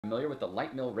Familiar with the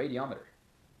light mill radiometer.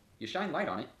 You shine light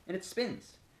on it, and it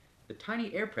spins. The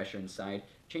tiny air pressure inside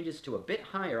changes to a bit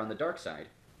higher on the dark side,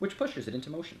 which pushes it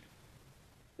into motion.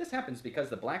 This happens because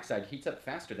the black side heats up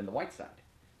faster than the white side.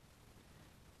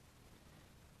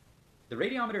 The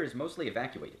radiometer is mostly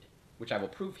evacuated, which I will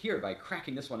prove here by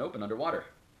cracking this one open underwater.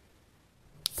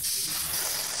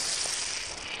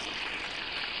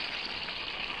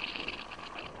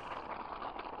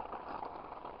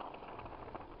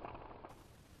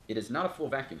 It is not a full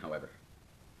vacuum, however.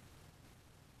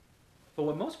 But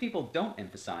what most people don't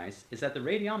emphasize is that the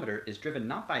radiometer is driven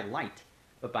not by light,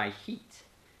 but by heat.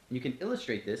 And you can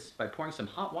illustrate this by pouring some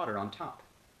hot water on top.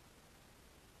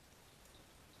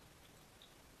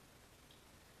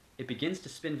 It begins to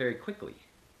spin very quickly.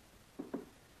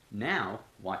 Now,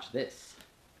 watch this.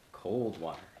 Cold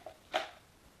water.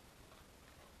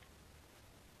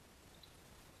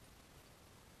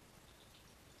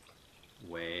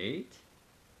 Wait.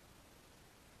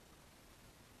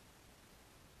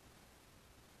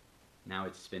 Now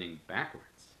it's spinning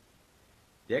backwards.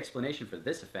 The explanation for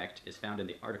this effect is found in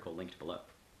the article linked below.